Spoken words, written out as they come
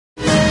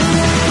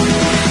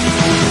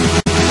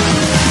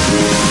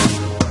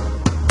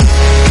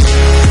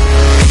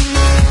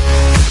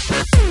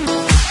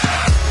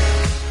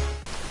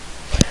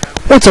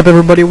What's up,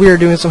 everybody? We are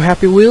doing some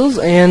Happy Wheels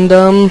and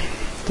the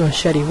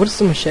machete. What is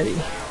the machete?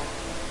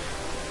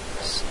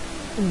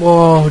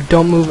 Whoa!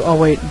 Don't move. Oh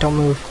wait, don't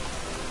move.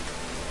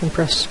 And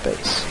press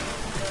space.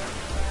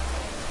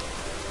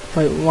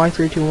 Wait, Y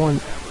 3, 2,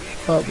 1.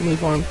 Up,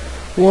 move arm.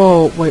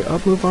 Whoa! Wait,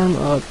 up, move arm,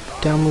 up.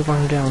 Down, move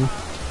arm, down.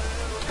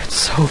 It's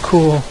so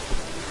cool.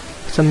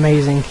 It's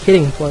amazing.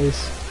 Hitting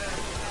place.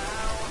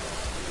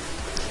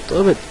 A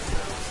little bit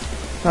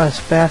not as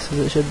fast as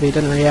it should be. It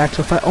doesn't react.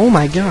 So if I, oh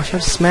my gosh, I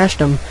just smashed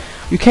him.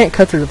 You can't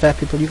cut through the fat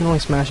people. You can only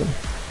smash him.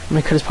 I'm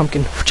gonna cut his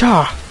pumpkin.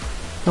 Cha!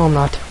 No, I'm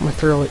not. I'm gonna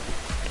throw it.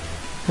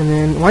 And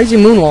then, why is he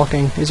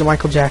moonwalking? Is it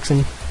Michael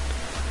Jackson?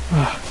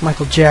 Ugh,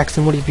 Michael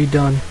Jackson, what have you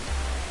done?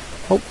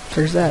 Oh,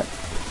 there's that.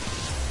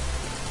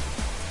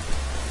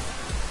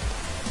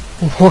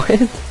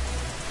 What?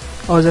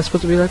 Oh, is that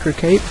supposed to be like her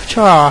cape?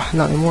 Cha!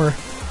 Not anymore.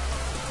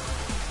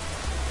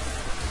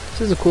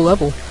 This is a cool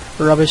level.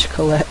 Rubbish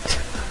collect.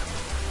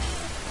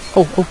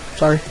 Oh,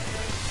 sorry.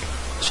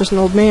 It's just an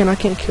old man. I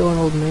can't kill an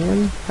old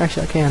man.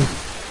 Actually, I can.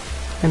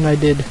 And I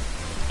did.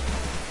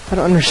 I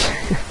don't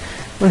understand.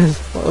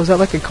 What was that,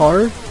 like a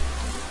car?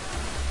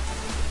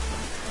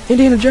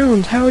 Indiana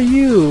Jones, how are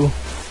you?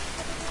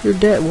 You're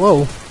dead.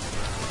 Whoa.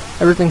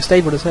 Everything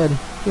stayed with his head.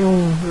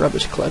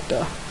 Rubbish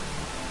collector.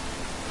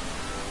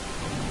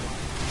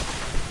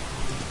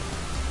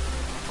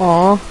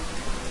 Aw.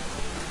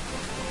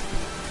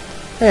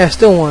 Hey, I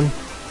still won.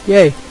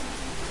 Yay.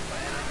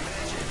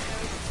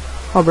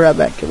 I'll be right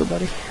back,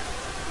 everybody.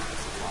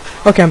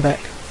 Okay, I'm back.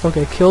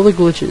 Okay, kill the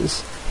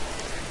glitches.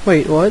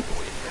 Wait, what?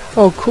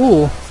 Oh,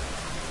 cool.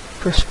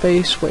 Press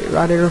space. Wait,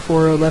 right arrow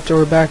forward, left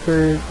arrow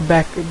backward,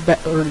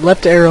 or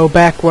left arrow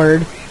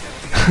backward.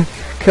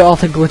 Kill all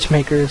the glitch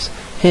makers.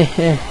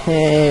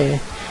 Hehehe.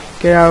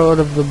 Get out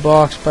of the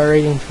box by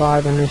rating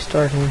 5 and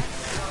restarting.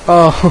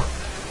 Oh.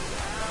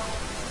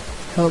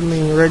 Help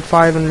me. Rate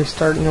 5 and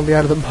restarting. You'll be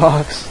out of the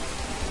box.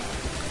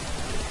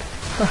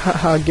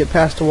 Get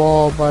past the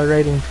wall by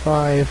rating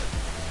 5.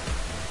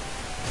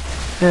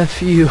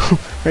 F you.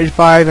 Rage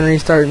 5 and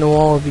restart and the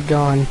wall will be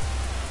gone.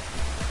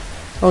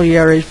 Oh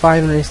yeah, rage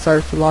 5 and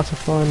restart for lots of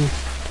fun.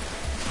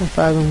 Rage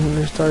 5 and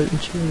restart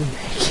and chew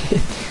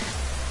naked.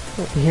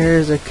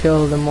 Here's a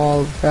kill them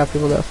all, the fat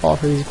people that fall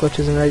for these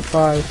glitches in rage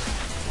 5.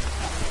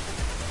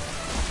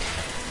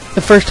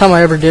 The first time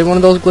I ever did one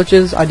of those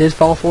glitches, I did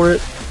fall for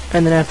it.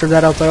 And then after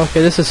that I was like,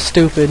 okay, this is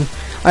stupid.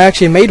 I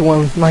actually made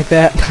one like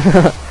that.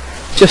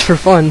 Just for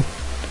fun.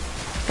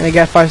 And it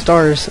got 5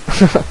 stars.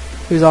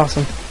 It was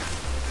awesome.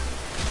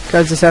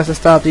 Guys, this has to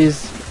stop.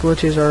 These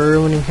glitches are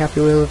ruining Happy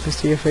Wheel. If you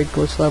see a fake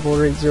glitch level,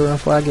 rate 0 and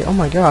flag it. Oh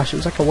my gosh, it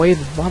was like a wave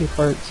of body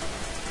parts.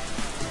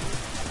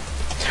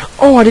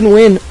 Oh, I didn't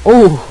win.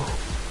 Oh.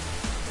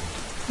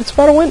 It's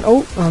about to win.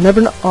 Oh, I'll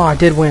never know. Oh, I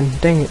did win.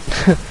 Dang it.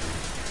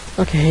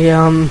 Okay,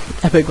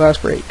 Epic Glass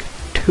Break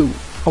 2.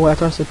 Oh, wait, I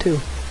thought I said 2.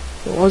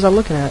 What was I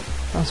looking at?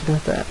 I was looking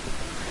at that.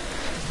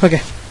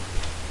 Okay.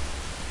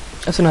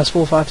 SN has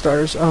full 5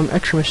 stars.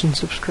 Extra mission.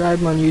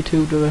 Subscribe on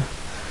YouTube to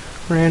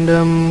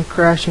random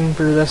crashing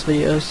for the best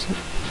videos.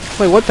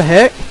 Wait, what the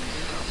heck?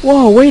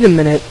 Whoa, wait a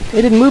minute.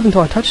 It didn't move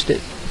until I touched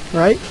it,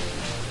 right?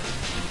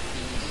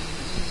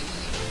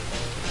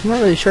 I'm not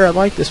really sure I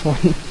like this one.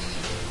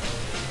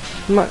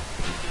 I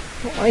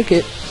don't like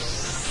it.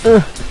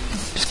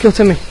 Just kill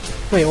Timmy.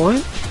 Wait,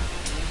 what?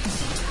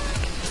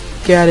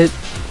 Got it.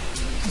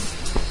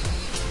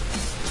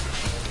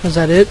 Is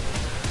that it?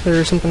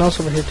 There's something else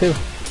over here too.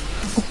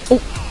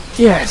 Oh,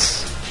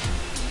 yes!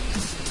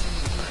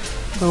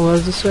 Oh, what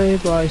does it say?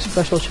 By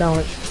special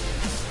challenge.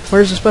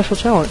 Where's the special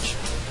challenge?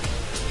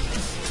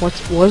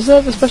 Was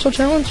that the special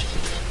challenge?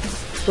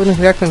 Wasn't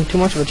exactly too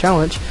much of a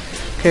challenge.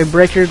 Okay,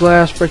 break your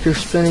glass, break your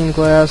spinning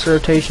glass,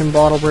 rotation,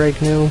 bottle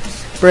break, new.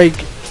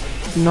 Break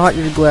not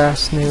your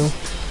glass, new.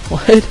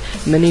 What?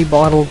 Mini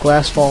bottle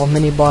glass fall,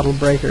 mini bottle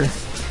breaker.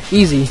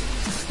 Easy.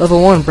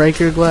 Level 1, break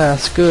your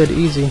glass. Good,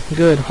 easy.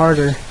 Good,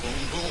 harder.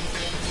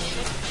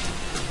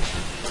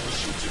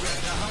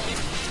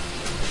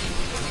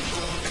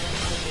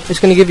 It's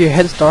gonna give you a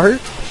head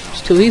start.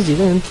 It's too easy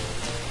then.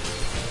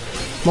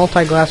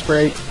 Multi-glass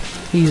break.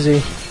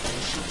 Easy.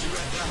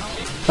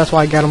 That's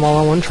why I got them all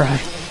on one try.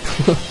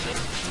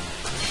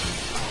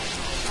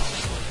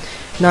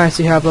 Nice,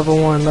 you have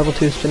level 1, level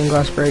 2 spinning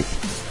glass break.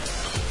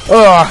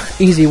 Ugh!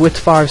 Easy, width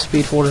 5,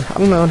 speed 4. I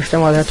don't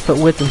understand why they have to put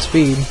width and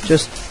speed.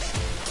 Just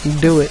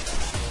do it.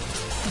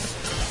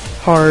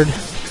 Hard.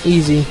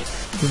 Easy.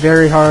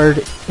 Very hard.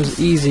 It was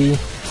easy.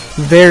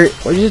 Very...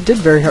 Well, you just did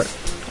very hard.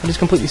 I just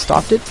completely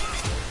stopped it.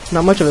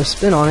 Not much of a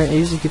spin on it. It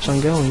usually keeps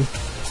on going.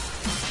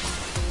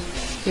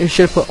 You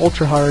should have put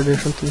ultra hard or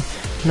something.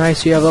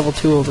 Nice, you have level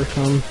 2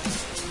 overcome.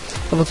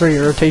 Level 3,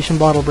 rotation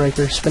bottle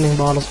breaker, spinning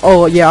bottles.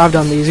 Oh yeah, I've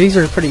done these. These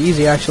are pretty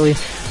easy actually.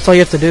 That's all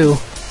you have to do.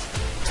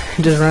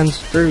 It just runs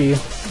through you.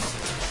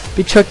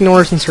 Be Chuck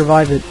Norris and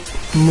survive it.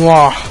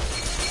 Mwah.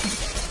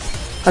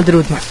 I did it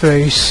with my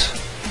face.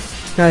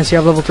 Nice, you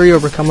have level 3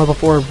 overcome, level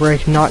 4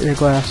 break, not your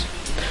glass.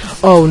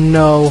 Oh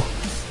no.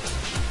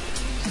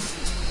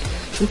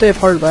 Shouldn't they have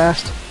hard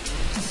blast?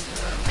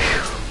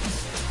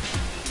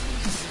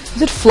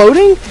 Is it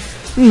floating?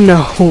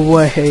 No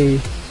way.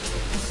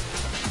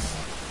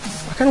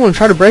 I kind of want to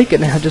try to break it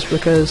now just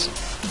because.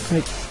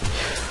 Like,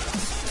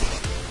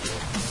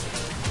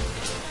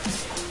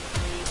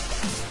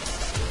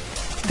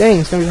 dang,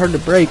 it's gonna be hard to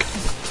break.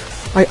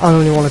 I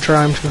don't even want to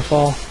try. I'm just gonna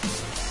fall.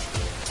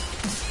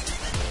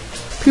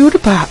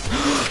 PewDiePie.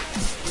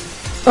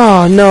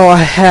 Oh no, I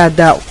had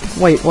that.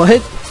 Wait,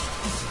 what?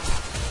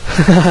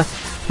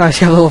 Nice,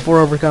 got level 4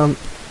 overcome.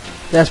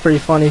 That's pretty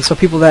funny. So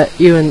people that,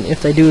 even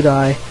if they do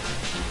die,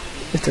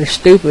 if they're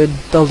stupid,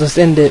 they'll just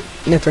end it.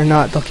 And if they're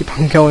not, they'll keep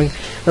on going.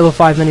 Level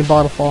 5 mini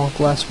bottle fall,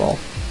 glass fall.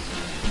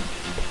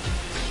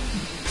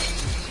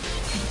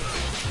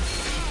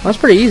 That's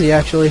pretty easy,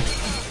 actually.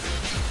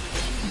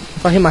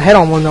 If I hit my head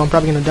on one, though, I'm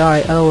probably gonna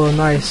die. Oh,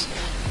 nice.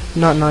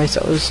 Not nice.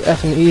 That was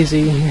effing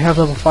easy. You have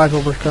level 5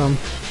 overcome.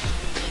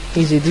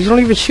 Easy. These don't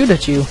even shoot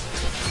at you.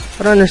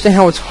 I don't understand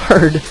how it's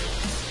hard.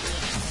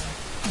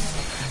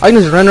 I can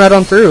just run right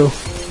on through.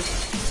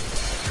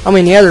 I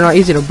mean, yeah, they're not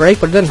easy to break,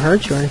 but it doesn't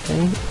hurt you or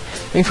anything.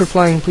 Thanks for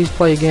playing. Please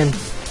play again.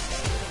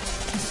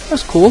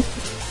 That's cool.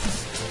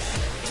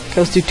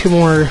 Okay, let's do 2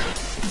 more.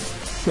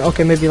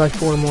 Okay, maybe like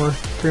 4 more.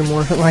 3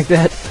 more. Something like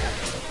that.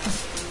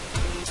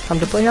 Time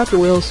to play Happy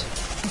Wheels.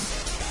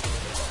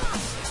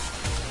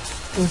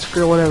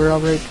 Screw whatever, I'll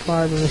break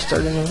 5 and we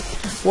start in it.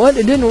 What?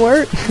 It didn't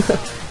work?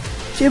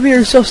 JB,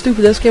 you're so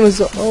stupid. This game is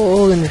so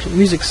old and your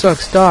music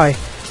sucks. Die.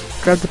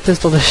 Grab the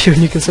pistol to shoot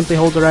and you can simply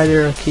hold the right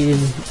arrow key and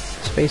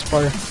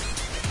spacebar.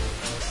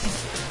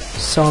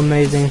 So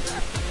amazing.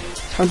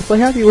 Time to play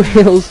Happy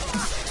Wheels.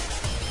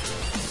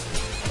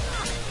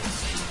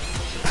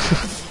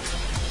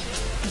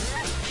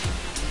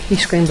 He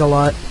screams a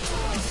lot.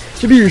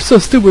 JB, you're so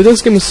stupid.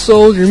 This game is so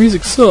old. Your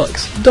music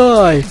sucks.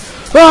 Die.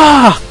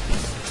 Ah!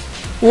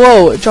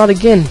 Whoa, it shot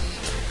again.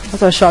 I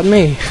thought it shot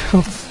me.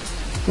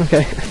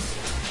 Okay.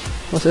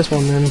 What's this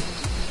one then?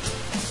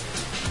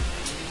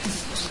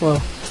 Slow.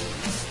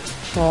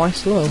 Oh, why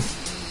slow?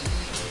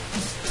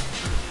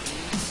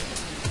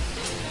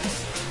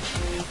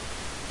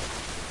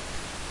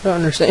 I don't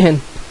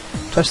understand.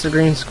 Touch the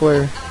green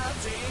square.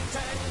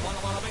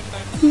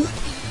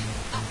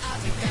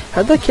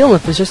 How'd that kill him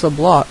if it's just a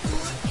block?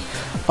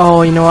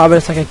 Oh, you know what? I bet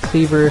it's like a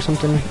cleaver or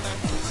something.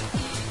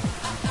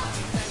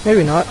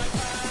 Maybe not.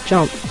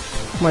 Jump.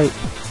 Wait.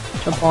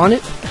 Jump on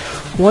it?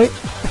 Wait.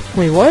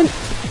 Wait, what?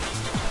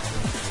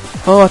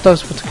 Oh, I thought I was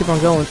supposed to keep on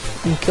going.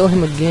 And kill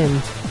him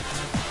again.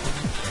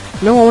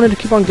 No, I wanted to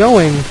keep on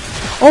going.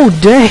 Oh,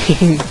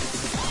 dang!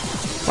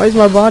 Why is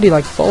my body,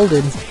 like,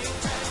 folded?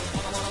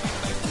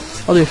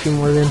 I'll do a few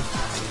more then.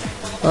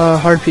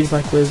 Hard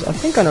PewDiePie quiz. I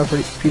think I know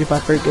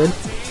PewDiePie pretty good.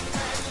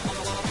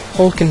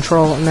 Hold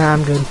control. Nah,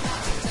 I'm good.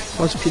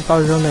 What's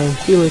PewDiePie's real name?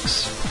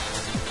 Felix.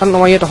 I don't know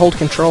why you have to hold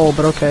control,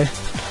 but okay.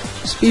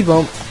 Speed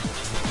bump.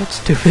 That's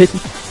stupid.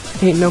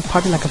 Ain't no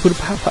party like a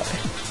PewDiePie.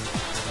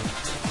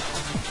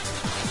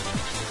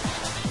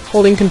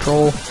 Holding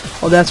control.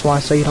 Oh, that's why,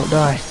 so you don't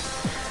die.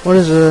 What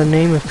is the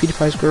name of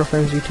PewDiePie's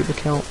girlfriend's YouTube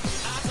account?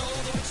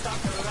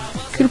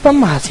 PewDiePie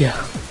Mazia.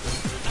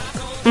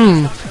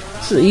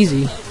 This is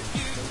easy.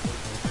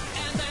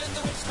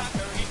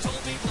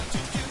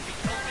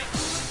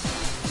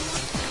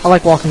 I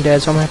like Walking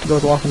Dead, so I'm gonna have to go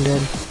with Walking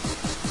Dead.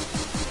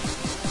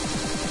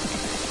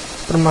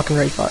 But I'm not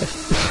gonna rate 5.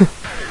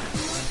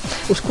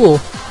 It was cool,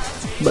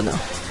 but no.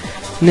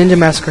 Ninja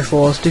Massacre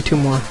 4. Let's do 2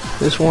 more.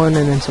 This one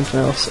and then something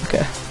else.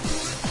 Okay.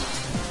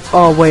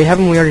 Oh wait,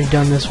 haven't we already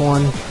done this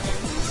one?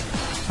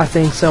 I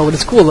think so, but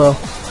it's cool though.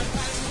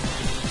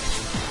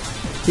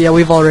 Yeah,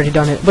 we've already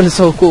done it, but it's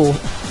so cool.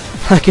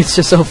 Like, it's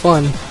just so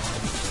fun.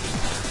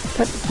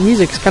 That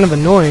music's kind of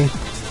annoying.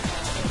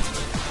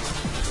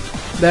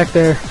 Back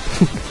there.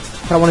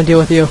 I don't want to deal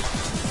with you.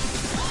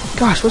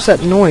 Gosh, what's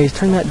that noise?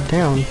 Turn that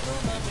down.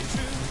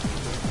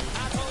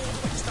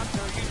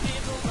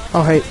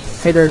 Oh, hey.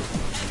 Hey there.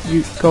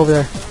 You go over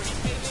there.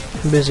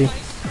 I'm busy.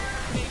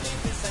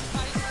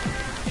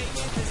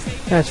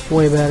 That's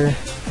way better.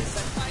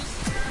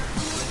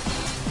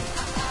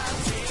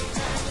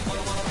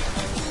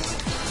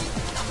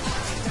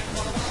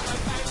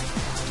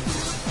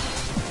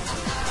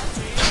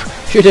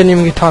 She didn't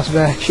even get tossed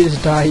back. She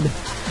just died.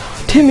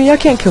 Timmy, I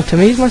can't kill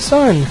Timmy. He's my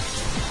son.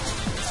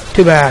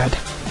 Too bad.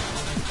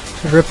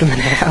 Just ripped him in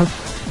half.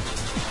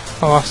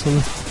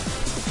 Awesome.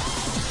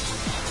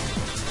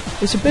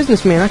 It's a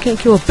businessman. I can't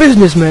kill a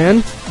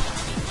businessman.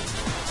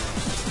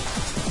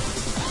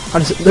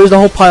 There's a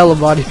whole pile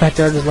of bodies back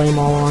there. I just lay them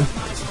all on.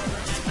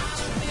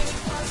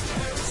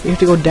 You have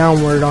to go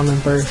downward on them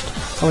first.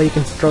 That way you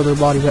can throw their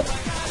body back.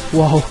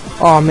 Whoa.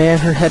 Aw, man.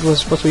 Her head was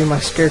supposed to be my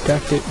scare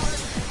tactic.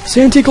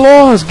 Santa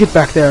Claus! Get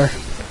back there.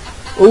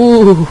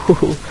 Ooh.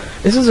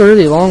 This is a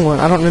really long one.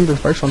 I don't remember the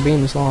first one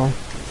being this long.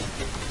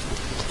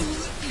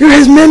 You're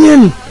his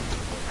minion!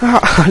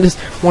 Just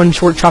one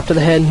short chop to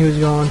the head and he was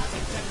gone.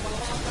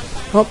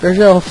 Oh, there's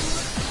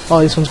Elf.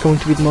 Oh, this one's going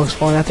to be the most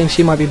fun. I think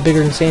she might be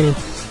bigger than Santa.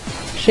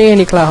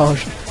 Santa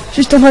Claus.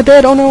 She's still not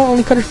dead. Oh no, I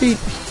only cut her feet.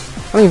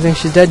 I don't even think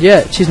she's dead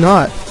yet. She's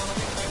not.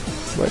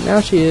 But now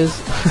she is.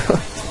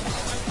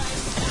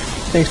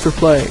 Thanks for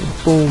playing.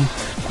 Boom.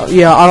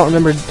 Yeah, I don't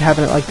remember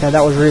having it like that.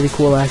 That was really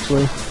cool,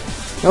 actually.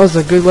 That was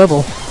a good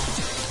level.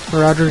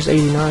 Rogers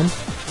 89.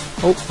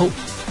 Oh.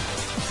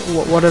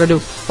 What did I do?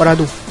 What did I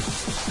do?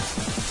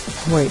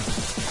 Wait.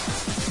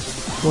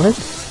 What?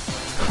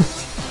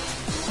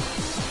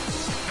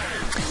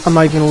 I'm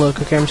not even gonna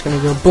look. Okay, I'm just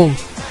gonna go boom.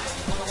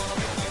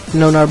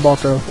 No, not a ball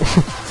throw.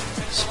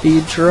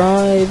 Speed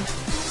drive.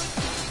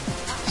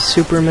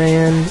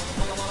 Superman.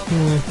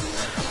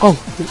 Oh,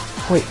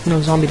 wait,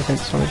 no, zombie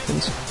defense. Zombie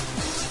defense.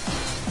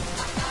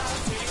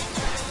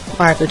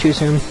 I have to choose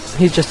him.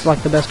 He's just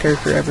like the best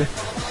character ever.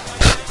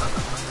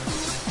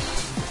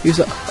 Use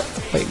a.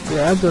 Wait,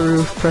 grab the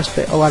roof. Press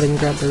pay. Oh, I didn't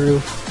grab the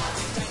roof.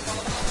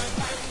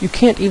 You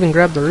can't even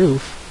grab the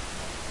roof.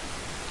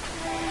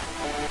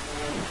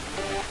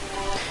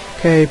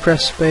 Okay,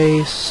 press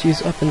space.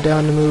 Use up and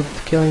down to move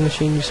the killing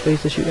machine. Use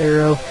space to shoot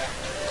arrow.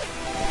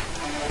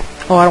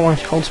 Oh, I don't want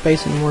to hold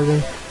space anymore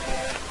then.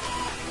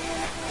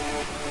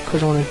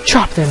 Because I want to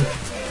chop them.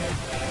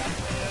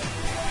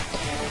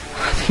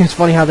 I think it's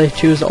funny how they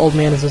choose the old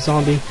man as a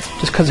zombie.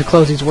 Just because of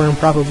clothes he's wearing,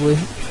 probably.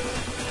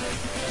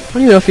 I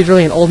don't even know if he's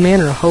really an old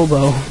man or a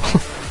hobo.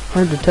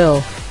 Hard to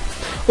tell.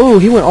 Ooh,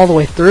 he went all the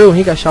way through and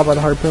he got shot by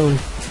the harpoon.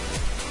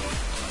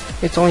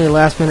 It's only a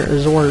last minute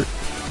resort.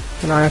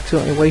 And I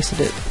accidentally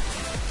wasted it.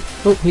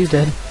 Oh, he's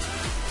dead.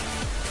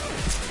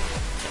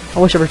 I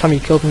wish every time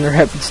you killed him, their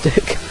head would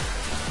stick.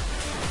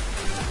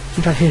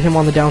 I'm trying to hit him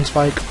on the down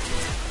spike.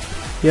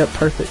 Yep,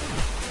 perfect.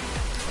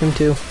 Him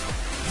too.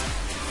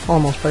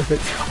 Almost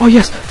perfect. Oh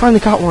yes,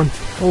 finally caught one.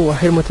 Oh, I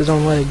hit him with his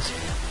own legs.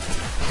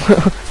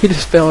 He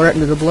just fell right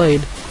into the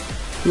blade.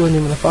 He wasn't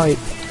even in a fight.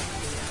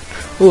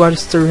 Oh, I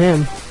just threw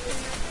him.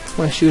 I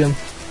want to shoot him.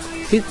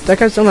 That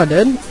guy's still not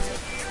dead?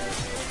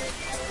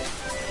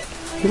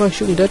 He likes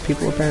shooting dead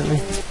people, apparently.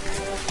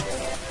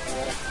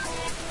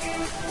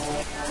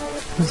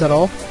 Is that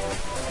all?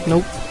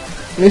 Nope.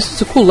 I mean, this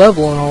is a cool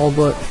level and all,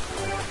 but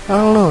I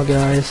don't know,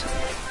 guys.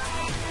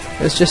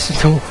 It's just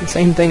the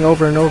same thing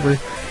over and over.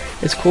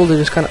 It's cool to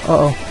just kind of...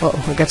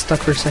 Uh-oh, I got stuck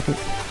for a second.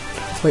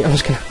 Wait, I'm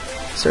just gonna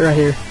sit right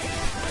here.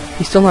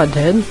 He's still not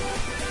dead?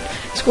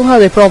 It's cool how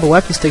they put all the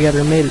weapons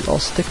together and made it all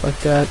stick like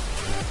that.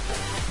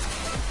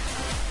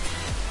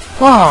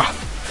 Ah!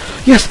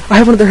 Yes! I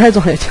have one of their heads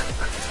on it!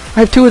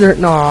 I have two of their...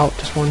 No,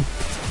 just one.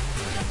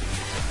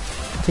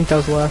 I think that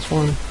was the last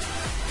one.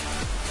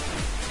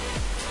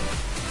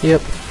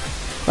 Yep.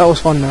 That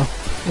was fun, though.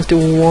 Let's do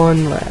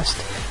one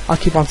last. I'll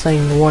keep on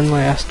saying one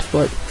last,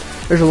 but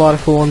there's a lot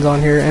of cool ones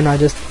on here, and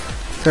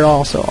they're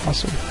all so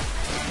awesome.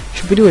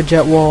 Should we do a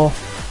jet wall?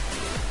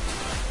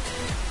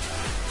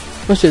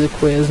 Let's do the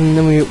quiz, and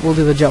then we'll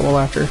do the jet wall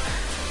after.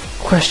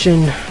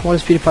 Question, what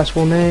is PewDiePie's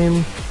full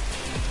name?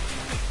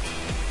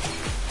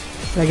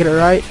 Did I get it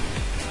right?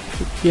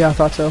 Yeah, I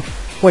thought so.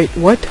 Wait,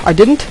 what? I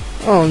didn't?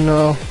 Oh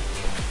no.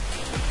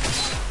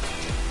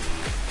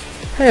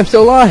 Hey, I'm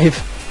still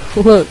alive!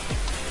 Look,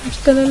 I'm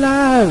still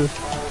alive!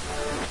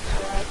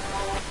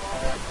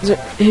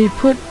 He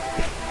put...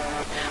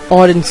 Oh,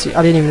 I didn't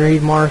even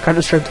read Mark. I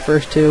just read the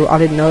first two. I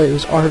didn't know it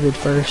was Arvid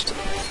first.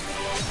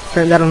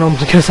 Apparently I don't know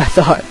him as good as I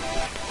thought.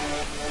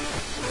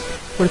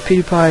 What is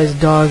PewDiePie's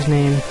dog's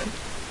name?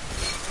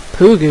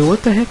 Pugu?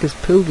 What the heck is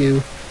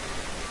Pugu?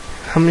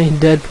 How many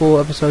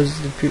Deadpool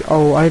episodes did PewDiePie...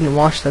 Oh, I didn't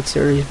watch that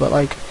series, but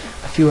like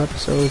a few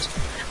episodes.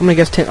 I'm gonna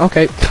guess 10.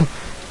 Okay.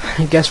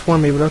 Guess for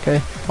me, but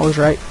okay. I was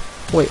right.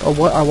 Wait, oh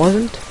what? I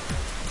wasn't?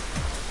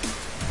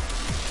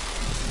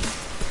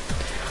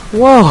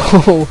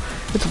 Whoa!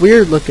 It's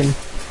weird looking.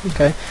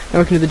 Okay, now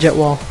we can do the jet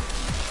wall.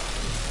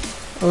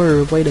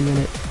 Oh, wait a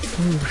minute.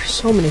 Ooh, there's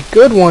so many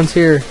good ones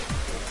here.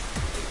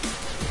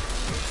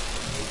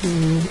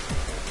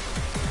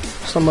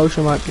 Slow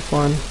motion might be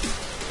fun.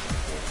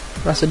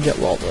 That's a jet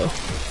wall, though.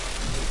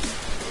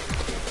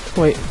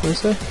 Wait, what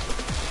is that?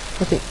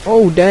 I think.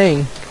 Oh,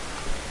 dang!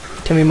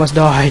 Timmy must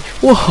die.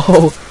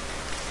 Whoa!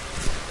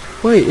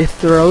 Wait, it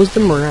throws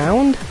them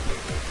around?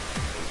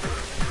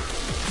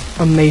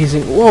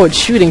 Amazing. Whoa, it's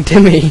shooting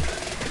Timmy.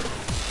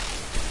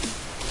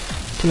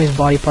 Timmy's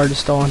body part is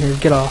still on here.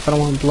 Get off. I don't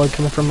want blood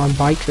coming from my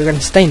bike. They're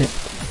gonna stain it.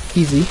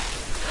 Easy.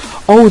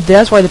 Oh,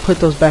 that's why they put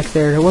those back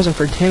there. It wasn't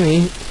for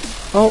Timmy.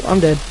 Oh, I'm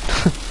dead.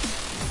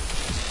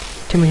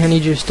 Timmy, I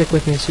need you to stick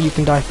with me so you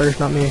can die first,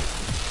 not me.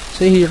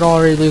 See, you're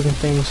already losing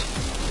things.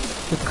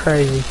 You're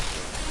crazy.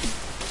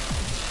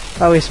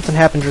 That way, if something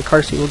happens, your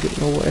car seat will get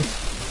in the way.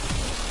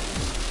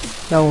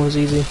 That one was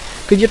easy.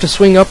 Because you have to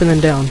swing up and then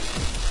down.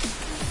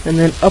 And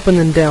then up and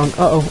then down.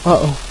 Uh-oh.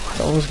 I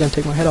thought I was going to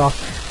take my head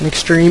off. An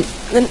extreme.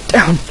 And then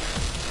down.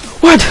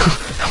 What?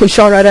 That one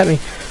shot right at me.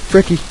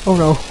 Fricky. Oh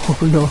no. Oh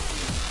no.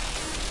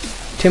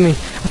 Timmy.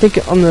 I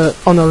think on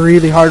the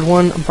really hard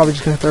one, I'm probably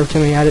just going to throw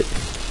Timmy at it.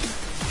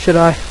 Should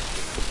I? I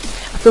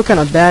feel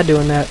kind of bad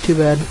doing that. Too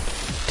bad.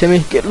 Timmy,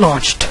 get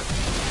launched.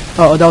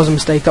 Oh, that was a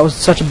mistake. That was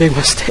such a big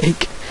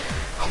mistake.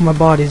 Oh, my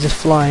body's just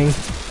flying.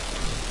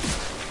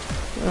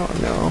 Oh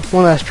no.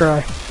 One last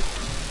try.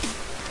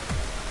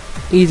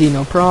 Easy,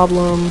 no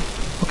problem.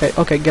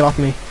 Okay, get off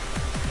me.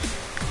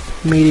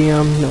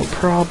 Medium, no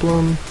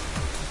problem.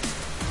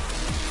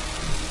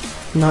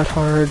 Not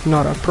hard,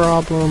 not a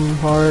problem.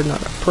 Hard,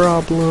 not a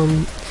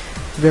problem.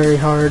 Very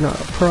hard, not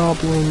a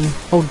problem.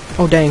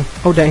 Oh dang.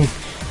 Oh dang.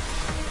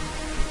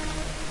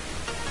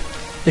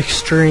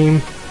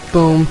 Extreme.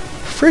 Boom.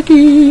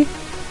 Fricky!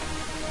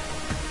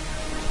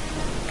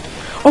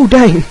 Oh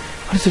dang!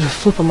 I just did a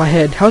flip on my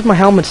head. How's my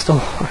helmet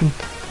still on?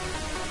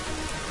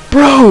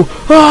 Bro!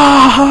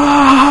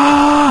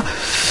 Ah!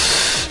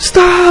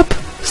 Stop!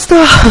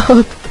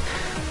 Stop!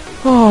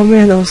 Oh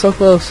man, that was so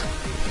close.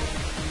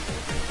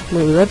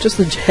 Wait, was that just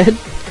the jet?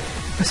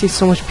 I see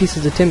so much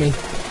pieces of Timmy.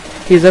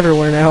 He's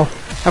everywhere now.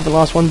 Haven't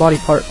lost one body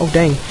part. Oh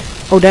dang.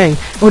 Oh dang.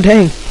 Oh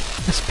dang.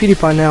 That's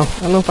PewDiePie now. I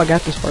don't know if I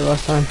got this part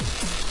last time.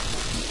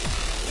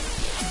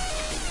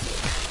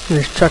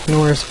 There's Chuck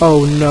Norris.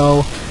 Oh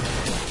no.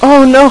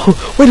 Oh no!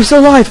 Wait, I'm still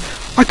alive!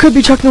 I could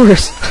be Chuck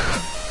Norris!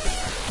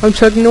 I'm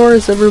Chuck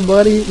Norris,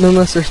 everybody!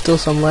 Unless there's still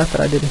some left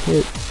that I didn't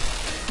hit.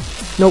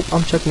 Nope,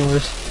 I'm Chuck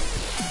Norris.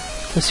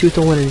 Let's see what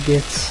the winner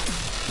gets.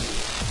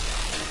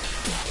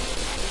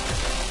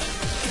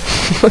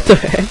 What the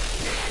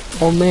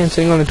heck? Old man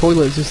sitting on the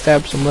toilet just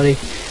stabbed somebody.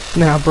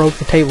 And then I broke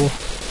the table.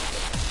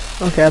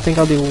 Okay, I think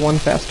I'll do one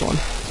fast one.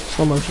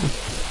 Slow motion.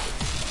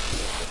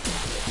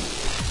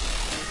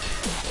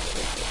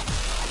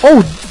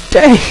 Oh,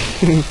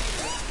 dang!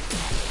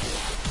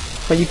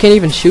 But you can't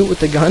even shoot with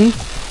the gun?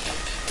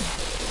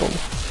 Oh.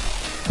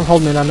 I'm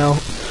holding it, I know.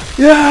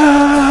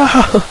 Yeah!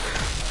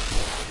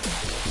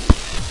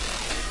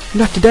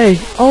 Not today.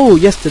 Oh,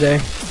 yesterday.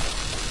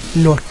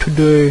 Not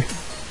today.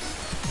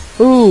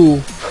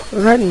 Ooh.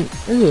 Right in...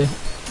 Ew.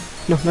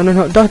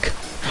 No, duck.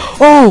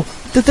 Oh!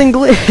 The thing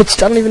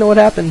glitched! I don't even know what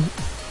happened.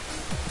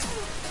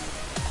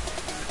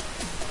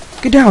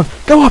 Get down!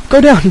 Go up!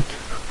 Go down!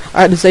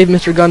 I had to save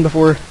Mr. Gun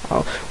before...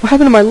 Oh. What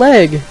happened to my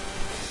leg?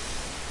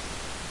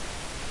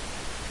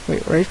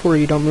 Wait, right 4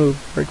 you don't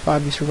move. Break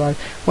 5 you survive.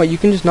 Wait, you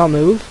can just not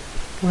move?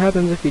 What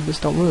happens if you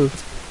just don't move?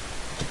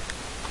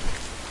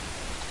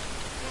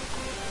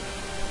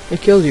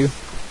 It kills you.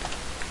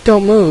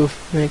 Don't move.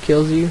 And it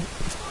kills you.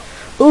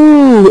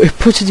 Ooh! It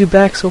pushes you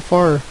back so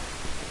far.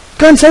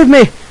 Gun, save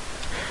me!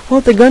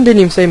 Well, the gun didn't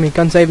even save me.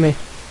 Gun, save me.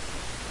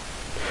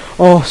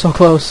 Oh, so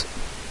close.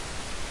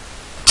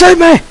 Save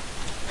me!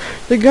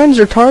 The gun's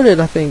retarded,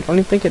 I think. I don't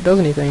even think it does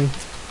anything.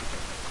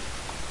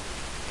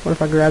 What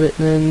if I grab it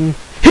and then...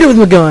 Hit it with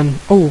my gun!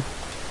 Oh,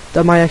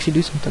 that might actually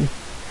do something.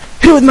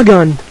 Hit it with my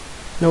gun!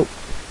 Nope.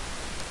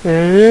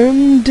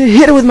 And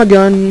hit it with my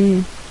gun!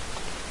 You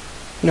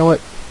know what?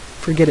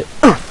 Forget it.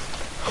 Oh!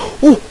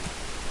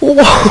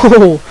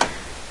 Whoa!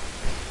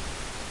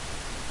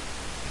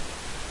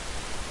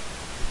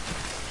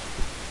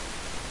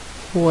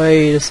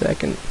 Wait a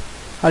second.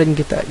 I didn't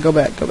get that. Go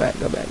back, go back,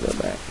 go back, go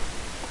back.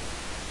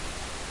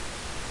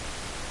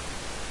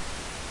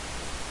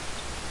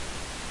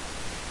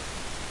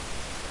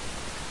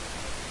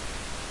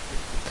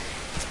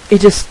 It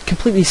just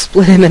completely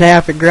split him in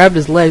half. It grabbed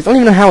his legs. I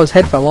don't even know how his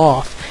head fell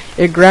off.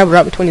 It grabbed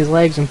right between his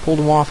legs and pulled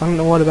him off. I don't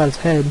know what about his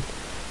head.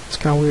 It's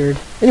kind of weird.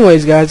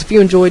 Anyways, guys, if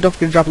you enjoyed, don't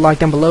forget to drop a like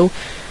down below.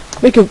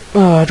 Make a,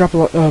 drop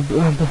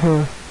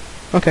a,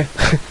 okay.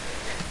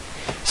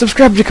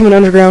 Subscribe to become an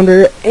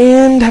undergrounder,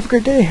 and have a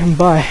great day.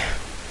 Bye.